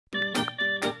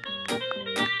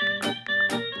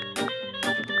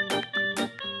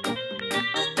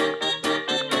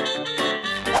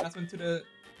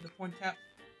point cap.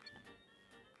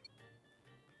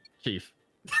 Chief.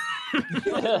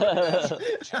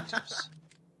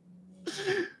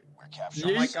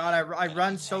 Oh my god, I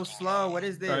run so slow. What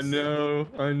is this? I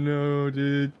know,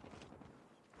 dude.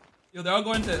 Yo, they're all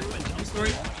going to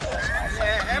two-story.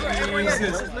 Yeah, everyone gets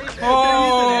Jesus. this.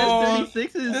 Oh,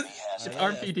 S36s. It's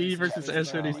RPD versus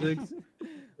S36.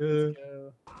 Oh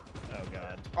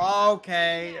god.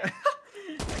 Okay. I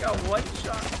got one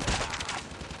shot.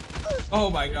 oh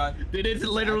my god. Dude, it's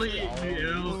literally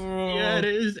yeah, it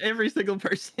is every single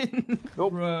person.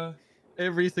 Nope. Bruh.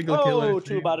 Every single killer. Oh,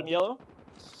 two bottom yellow.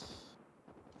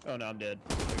 Oh no, I'm dead.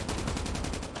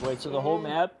 Wait, so the whole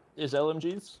map is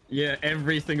LMGs? Yeah,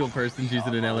 every single person's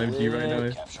using an LMG right now.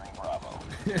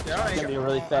 It's gonna be a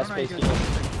really fast-paced game.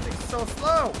 It's so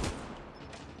slow.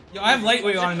 Yo, I have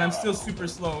lightweight on and I'm still super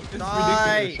slow. It's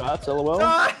Die. ridiculous. Shots, LOL.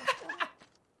 Die.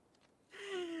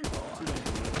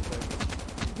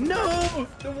 No!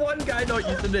 The one guy not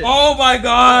using it. Oh my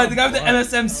god, the guy with the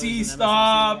MSMC,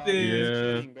 stop it.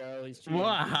 Yeah. Bro. He's cheating.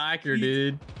 What a hacker,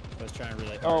 dude. I was trying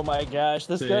really hard. Oh my gosh,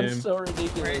 this gun's so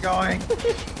ridiculous. Where are you going?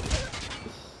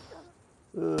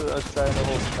 I was trying to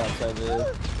hold the outside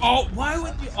there. Oh, why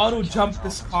would you auto jump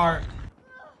this car?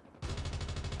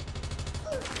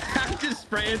 I'm just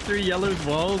spraying through yellow's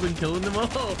walls and killing them all.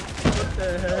 What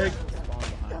the heck? Spawn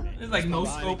behind me. There's like no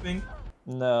scoping.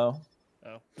 No.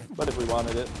 Oh. But if we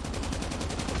wanted it.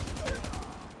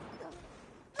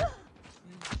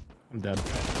 I'm dead.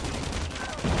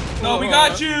 No, we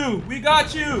got you! We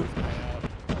got you!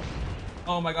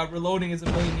 Oh my god, reloading is a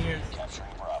million years. Alright,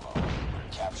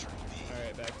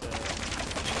 back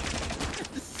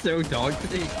to... So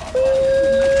toxic.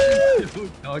 So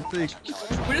toxic.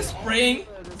 We're just spraying.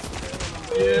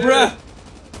 Yeah. Bruh!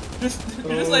 You're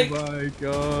just like... Oh my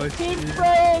gosh. Keep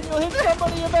spraying! You'll hit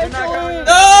somebody eventually!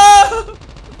 No!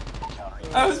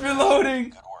 I was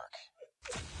reloading.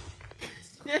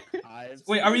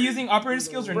 Wait, are we using operator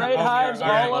skills or not? Red Oh, we are. hives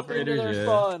Alright. all up into their Yeah.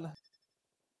 spawn.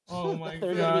 Oh my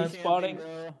They're gonna god. be spawning.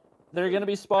 They're gonna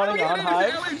be Oh, spawning on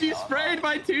hive. LMG sprayed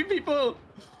by 2 people.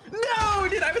 No,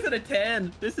 dude, I was at a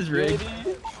 10. This is rigged.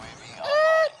 Maybe.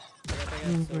 Oh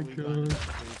my god.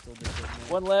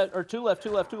 One left, or two left. I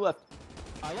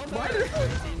love Why that.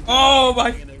 Oh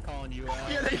my... They're calling you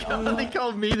out. Yeah, they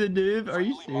called me the noob. Are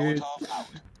you serious?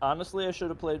 Honestly, I should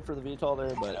have played for the VTOL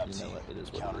there, but you know what? It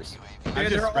is what it is. I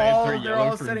Dude, just sprayed through they're yellow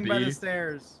all from sitting by B. the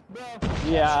stairs.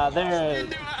 Yeah, they're...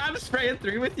 Dude, I'm spraying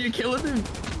through with you, killing him.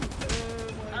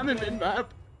 I'm in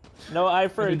mid-map. No,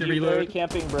 iFerg, to you very reload.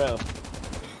 camping, bro.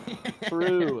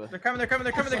 True. They're coming. You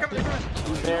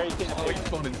very Oh, camping. he's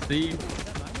spawning C.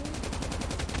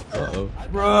 Uh-oh.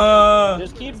 Bruh.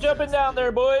 Just keep jumping down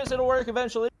there, boys. It'll work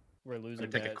eventually. We're losing.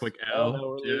 Take a guys. quick Oh, L.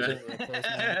 no, we're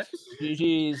Yeah.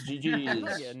 GG's, I'm not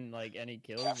GG's. getting like any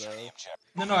kills though.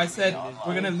 No, I said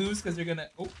we're gonna lose because you're gonna...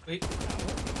 Oh, wait.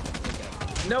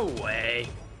 No way.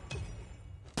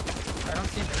 I don't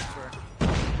see them.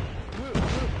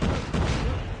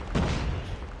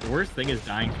 The worst thing is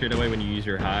dying straight away when you use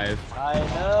your hive. I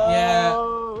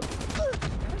know.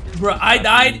 Bruh, I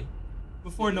died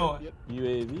before Noah.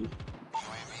 UAV.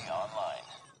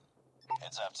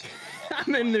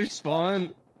 I'm in their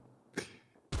spawn.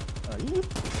 Are you?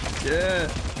 Yeah.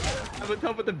 I'm on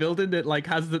top of the building that like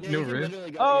has the no rift.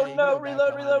 Oh no!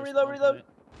 Reload! Reload!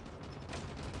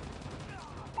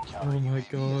 Oh my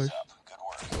gosh.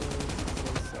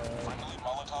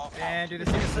 Man, dude, this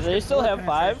thing is Do such they a still cool have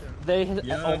 5? penetration.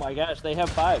 They. Oh my gosh! They have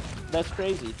 5. That's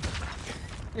crazy.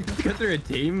 It's because they're a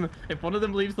team. If one of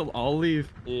them leaves, they'll all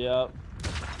leave. Yep.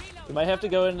 You might have to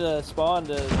go into spawn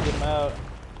to get them out.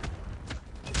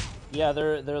 Yeah,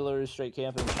 they're literally straight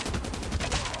camping.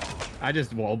 I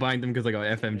just wallbanged them because I got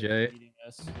FMJ.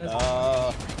 Uh,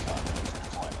 I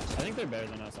think they're better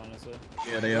than us, honestly.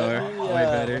 Yeah, they are. let me, Way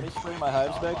better. Let me spray my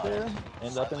hives back there.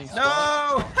 End up in spawn.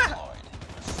 No!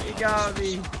 He got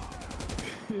me.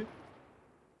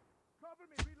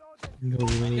 No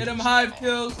way. Get him hive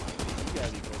kills.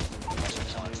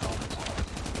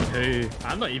 Hey,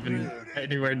 I'm not even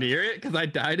anywhere near it because I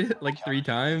died it like 3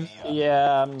 times.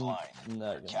 Yeah, I'm not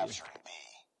gonna be.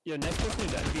 Yo, next person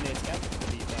who does B-Nate's cap.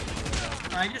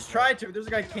 I just tried to. There's a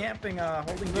guy camping,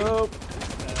 holding me. Nope.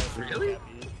 Really?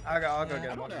 I'll go get I him. don't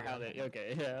I'll know go how get they.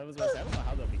 Okay, yeah, I was gonna say I don't know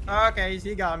how they'll be. him. Okay,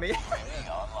 he got me.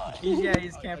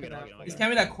 he's camping now. He's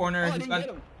camping that corner. Oh, I He's didn't got... get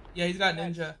him. Yeah, he's got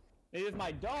ninja. Maybe it's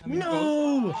my dog.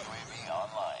 No!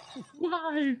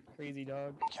 Why? Crazy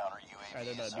dog. Alright,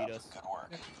 they're about to beat us.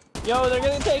 Yo, they're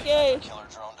gonna take A.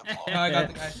 No, I got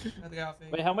the guy. Got the guy off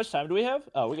Wait, how much time do we have?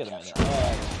 Oh, we got a minute. The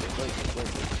time was gonna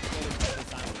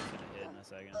hit in a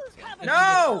second.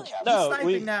 No! No, He's sniping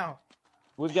we- now.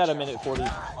 We've got a minute 40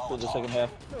 for the second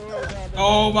half.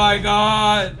 Oh my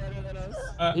god.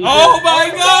 He's Oh in.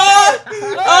 my god!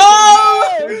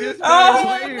 Oh! They're just better Oh!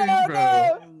 players,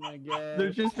 bro. Oh my god. They're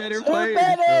just better They're players.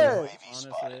 better. Bro.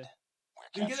 Honestly.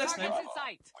 Did you get that sniper?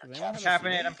 I'm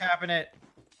capping it. I'm capping it.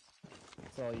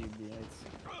 That's all you beats.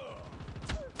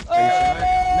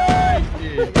 Nice,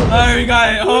 dude. Oh, we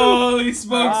got it. Holy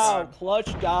smokes. Wow,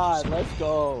 clutch god. Let's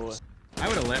go. I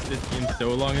would have left this team so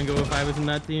long ago if I was in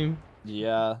that team.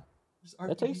 Yeah.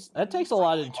 That takes a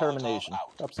lot of determination.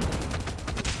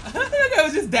 That guy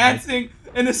was just dancing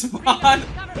in the spawn.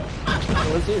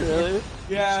 Was he really?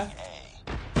 Yeah.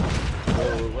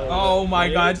 Wait, Oh my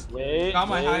god. Wait, Got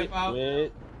my wait, hype out.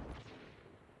 wait.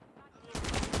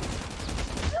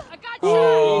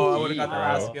 Oh, I would have got the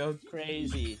Wow. last kill.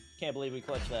 Crazy. Can't believe we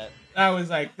clutched that. That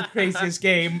was like the craziest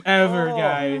game ever, Oh.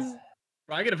 guys.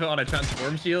 Bro, I gotta put on a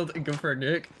transform shield and go for a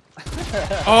nuke.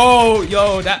 Oh,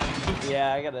 yo, that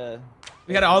Yeah, I gotta.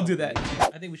 we gotta all do that.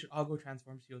 I think we should all go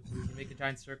transform shield so we can make a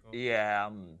giant circle. Yeah.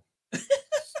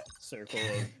 Circle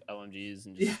of LMGs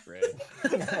and just spray.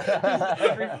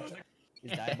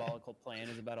 His diabolical plan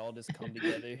is about all just come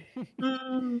together.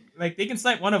 Like they can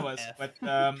snipe one of us, F. but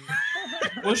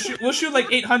we'll shoot like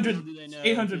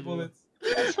 800 bullets.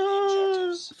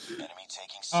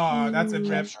 Oh, that's a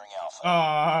rep.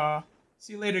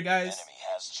 See you later, guys.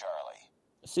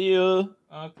 See you.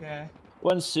 Okay.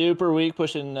 One super weak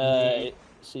pushing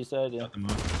seaside. Yeah.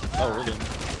 Oh, we're good.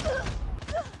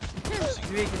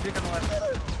 He's weak on the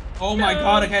left. Oh my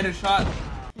god, I had a shot.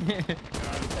 Come on,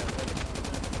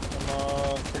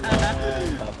 come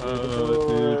on. Oh,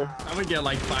 dude. I'm gonna get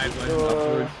like 5 legends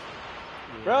upwards.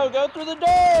 Bro, go through the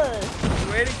door! He's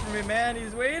waiting for me, man.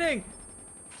 He's waiting.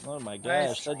 Oh my gosh,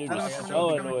 Nice. that dude I don't is know so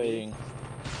if I'm coming. annoying.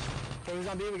 So who's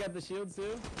on B? We got the shields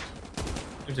too.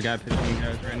 There's a guy pushing you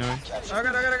guys right now. I got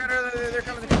it. They're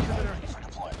coming. They're coming.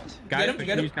 Guy him, pushing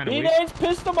him. you's kind of weak. B-Names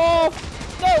pissed him off!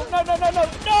 No!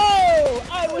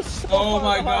 I was so Oh far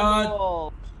my behind God. the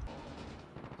wall.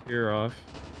 You're off.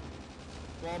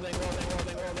 Wall bang.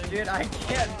 Dude, I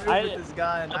can't move I- with this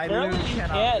gun. I Apparently literally you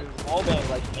cannot can't move. wallbang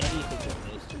like anything in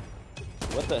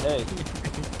this. What the heck?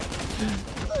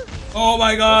 Oh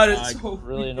my god, it's so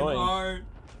Really freaking annoying. hard.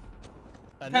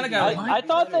 I Kinda think got you it. I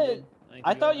thought that think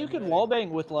I thought got you it. could wallbang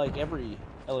with like every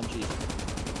LMG.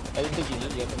 I didn't think you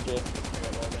needed FMJ. I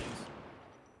got wall bangs.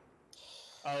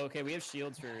 Oh, okay. We have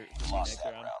shields for next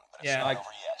round. Yeah, like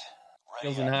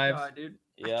Kills and hive. God, dude.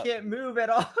 Yeah. I can't move at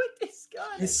all with this gun.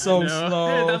 it's so I know.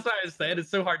 slow. That's why I said it's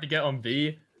so hard to get on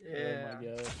B. Yeah. Oh my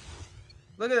god.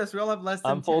 Look at this. We all have less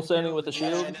than I'm full 10 sending kills. with a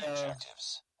shield. I know.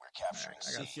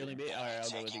 I got Shielding B. Alright, I'll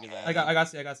go with you guys. I got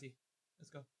C.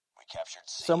 Let's go.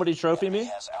 Somebody trophy me?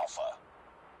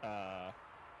 I'll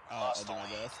do my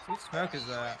best. Whose smoke is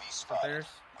that? Is that theirs?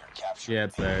 Yeah,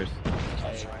 it's theirs.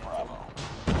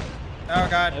 Oh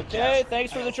god. Okay,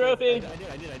 thanks for the trophy.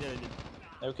 I did.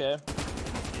 Okay.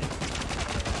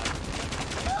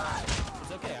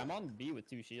 It's okay. I'm on B with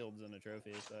 2 shields and a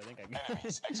trophy, so I think I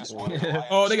got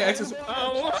Oh, they got access.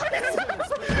 Oh,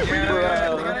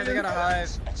 Yeah, they got a hive.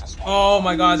 Oh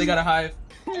my god, they got a hive.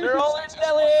 They're all in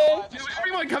Nelly! Dude,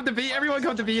 everyone come to B. Everyone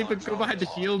come to B. But go behind the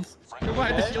shields. Go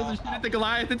behind the shields and shoot at the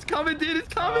Goliath. It's coming, dude. It's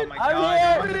Oh coming. my I'm god.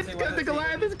 here. What did It's it say? good. The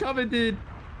Goliath is coming, dude.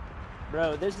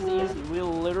 Bro, this is easy.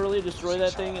 We'll literally destroy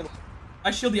that thing and...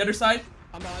 I shield the other side.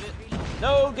 I'm on it.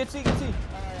 No, get C. Alright,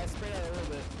 I sprayed out a little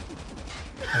bit.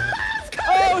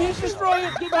 Oh, he's destroying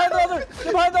it! Get behind the other!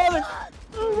 Get behind the other!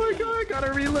 Oh my god,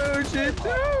 gotta reload shit.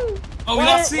 No. Oh, we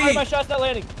got Why C. are my shots not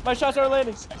landing? My shots aren't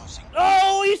landing.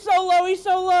 Oh, he's so low! He's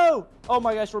so low! Oh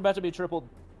my gosh, we're about to be tripled.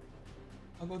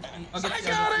 I'll go. I'll get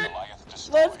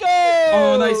C. Let's go!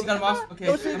 Oh, nice. You got him off. Okay.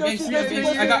 Go C, I'm go getting C, C. go I'm C, getting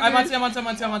go C. C.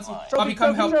 I'm on C. Trophy, Bobby,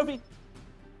 come help. trophy.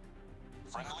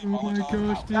 Oh my gosh,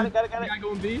 dude. Got it. The guy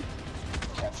going B.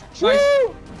 Nice.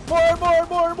 Woo!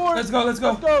 More! Let's go. Let's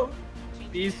go!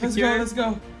 B's Let's secure. go. Let's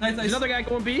go. Nice. There's another guy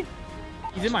going B.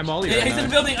 He's in my molly Yeah, right he's in now. the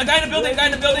building. A guy in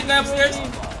the building. Guy upstairs.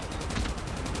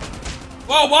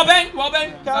 Whoa, wall bang.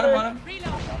 Got him on him.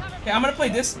 Okay, I'm gonna play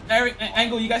this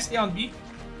angle. You guys stay on B.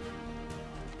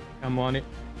 I'm on it.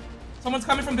 Someone's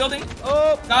coming from building.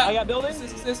 Oh, I got building.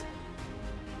 This.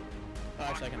 Oh,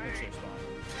 actually, I can push their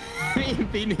spawn.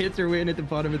 Beating hits her way in at the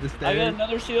bottom of the I got stairs.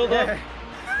 another shield up.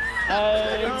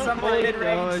 I need somebody mid gosh,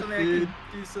 range so that I dude.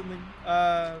 can do something.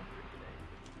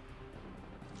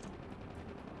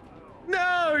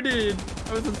 No, dude.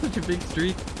 I was on such a big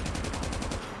streak.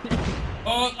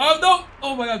 Oh no!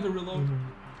 Oh my god, the reload.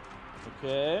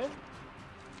 Okay.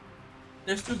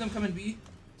 There's 2 of them coming B.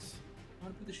 I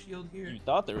wanna put the shield here. You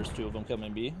thought there was 2 of them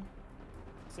coming B.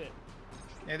 That's it.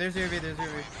 Yeah, there's UV, there's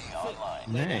UV.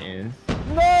 Nice.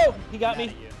 No! He got Mad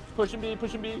me. at you. Pushing B,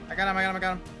 pushing B. I got him, I got him, I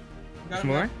got him. There's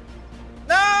more?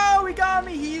 No, he got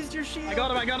me. He used your shield. I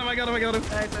got him, I got him, I got him, I got him.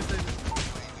 Nice, nice, nice.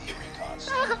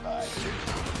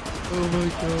 Oh my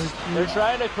god. They're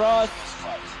trying to cross.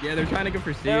 Yeah, they're trying to go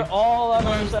for C. They're all on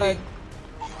the side.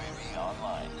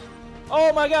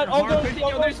 Oh my god, all going C,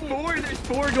 all going There's C. there's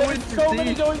four going There's for so C.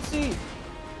 many going C.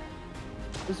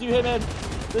 This is you, Hitman.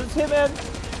 This is Hitman.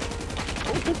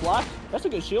 Oh, good block. That's a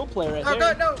good shield play right Oh,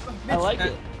 there. God, no. I like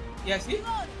it. Yeah, see?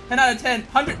 10 out of 10.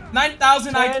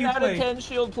 9,000 10 IQ out play. of 10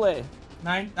 shield play.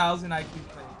 9,000 IQ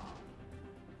play.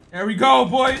 There we go,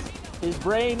 boys. His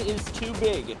brain is too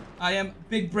big. I am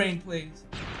big brain plays.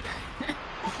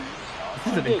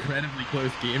 This is an incredibly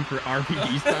close game for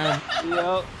RPD style.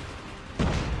 Yep.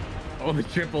 Oh, the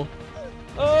triple.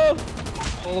 Oh!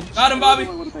 Got him, Bobby.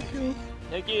 Oh, what is that kill?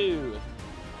 Thank you.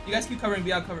 You guys keep covering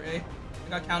B, I'll cover A. I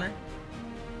got counter.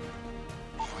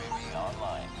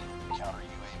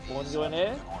 One going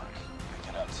A.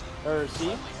 Or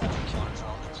C.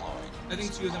 I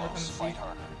think 2 of them are coming C.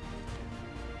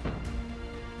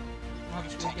 I'll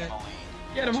have to get.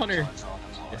 Get him, Hunter.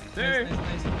 Yes, sir.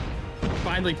 Nice.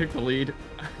 Finally took the lead.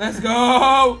 Let's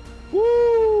go!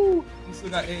 Woo! We still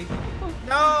got A.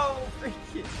 No. Thank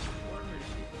you.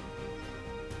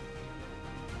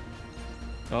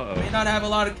 I Uh-oh. may not have a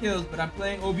lot of kills, but I'm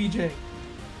playing OBJ.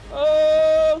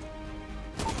 Oh!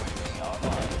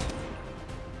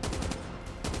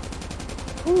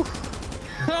 Whew.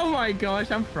 Oh my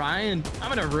gosh, I'm frying.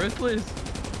 I'm in a ruthless.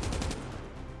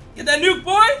 Get that nuke,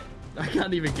 boy! I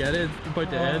can't even get it. It's a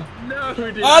bunch of heads. No,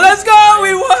 dude. Oh, let's go!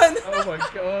 We won! Oh my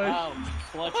gosh. Wow.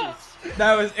 Clutches.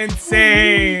 That was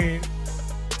insane.